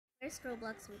First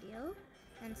Roblox video,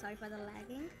 and sorry for the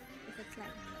lagging. If it's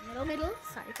lagging in the middle,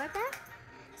 sorry for that.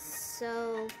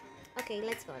 So, okay,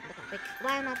 let's go on the topic.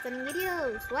 Why I'm not sending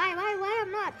videos? Why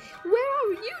I'm not? Where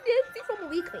are you, Nancy, from a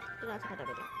week? Wait, that's another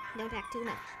video. Don't act too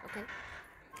much, okay?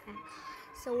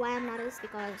 So why I'm not is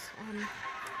because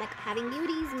like having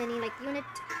duties, many like unit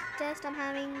tests I'm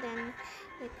having, then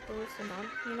like those and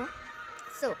all,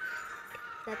 So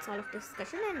that's all of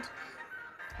discussion, and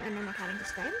I'm not having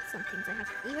this time, some things I have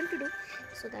even to do,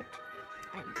 so that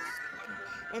I'm just okay.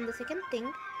 And the second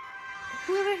thing,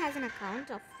 whoever has an account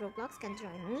of Roblox can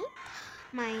join me.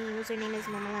 My username is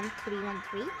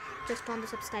momoland313. Just on the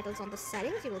subtitles on the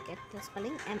settings, you will get the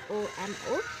spelling MOMOLAND.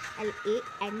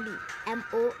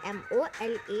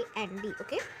 MOMOLAND.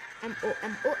 Okay,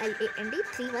 MOMOLAND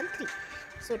 313.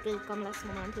 So it will come as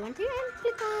momoland313 and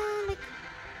click on like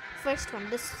first one,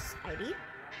 this ID,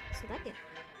 so that it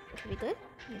will be good.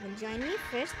 You can join me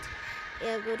first.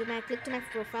 Go to click to my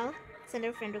profile, send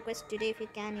a friend request today if you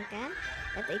can.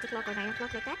 At 8 o'clock or 9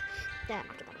 o'clock like that. Then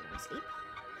after that I'm gonna sleep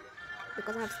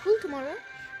because I have school tomorrow.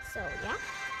 So yeah,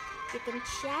 you can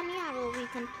chat me or we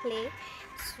can play.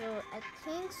 So I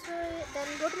think so. Then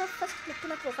go to my click to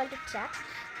my profile to chat.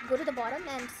 Go to the bottom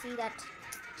and see that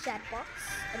chat box.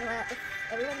 And if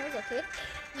everyone knows, okay,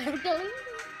 I'm telling you,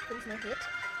 please no hate.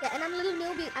 Yeah, and I'm a little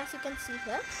newbie as you can see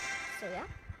here. So yeah,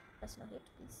 that's no hate,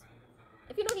 please.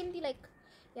 If you know Hindi, like,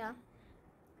 yeah,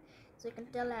 so you can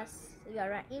tell us you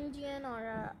are an Indian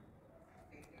or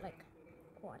like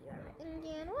what you are, an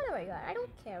Indian, whatever you are. I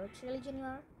don't care which religion you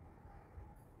are.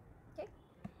 Okay.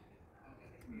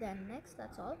 Then next,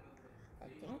 that's all. I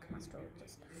think must roll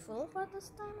just full for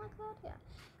this time like that. Yeah,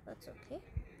 that's okay.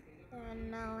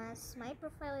 And now as my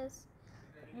profile is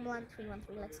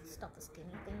 1313, let's stop the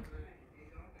skinny thing.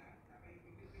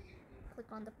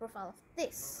 Click on the profile of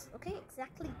this. Okay,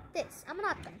 exactly this. I'm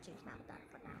not gonna change now that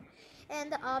for now.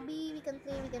 And the RB we can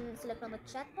select on the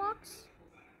chat box.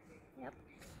 Yep,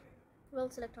 we'll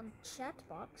select on chat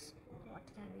box. What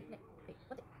can we wait,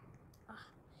 what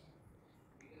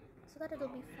so that it'll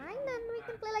be fine. Then we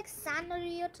can play like San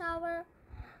Mario Tower.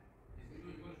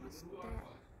 What's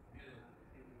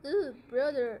that? Ooh,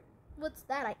 brother, what's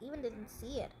that? I even didn't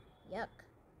see it. Yuck,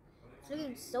 it's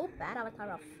looking so bad. Avatar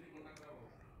of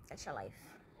Extra Life.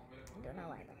 I don't know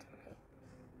why that. Okay,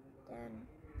 then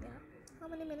yeah, how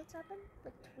many minutes happened?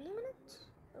 Like 3 minutes.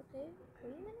 Okay,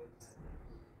 3 minutes.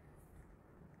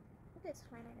 Okay, it's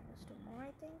fine. I can just do more,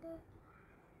 I think.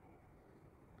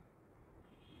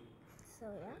 So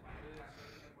yeah,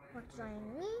 want to join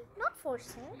me? Not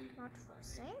forcing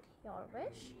your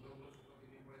wish.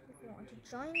 If you want to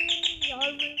join me,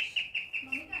 your wish.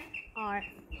 Or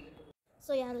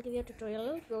so yeah, I'll give you a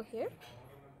tutorial. Go here,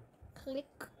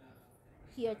 click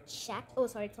here, chat. Oh,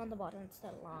 sorry, it's on the bottom. It's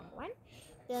the long one.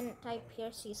 Then type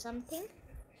here, see something.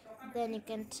 Then you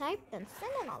can type, then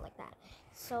send, and all like that.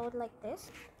 So like this,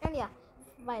 and yeah.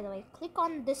 By the way, click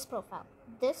on this profile,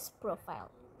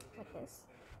 like this,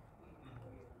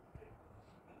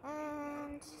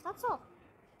 and that's all.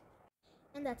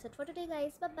 And that's it for today,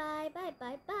 guys. Bye bye.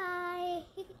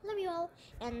 Love you all,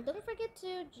 and don't forget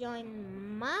to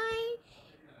join my.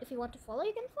 If you want to follow,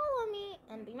 you can follow me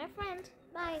and be my friend.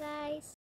 Bye, guys.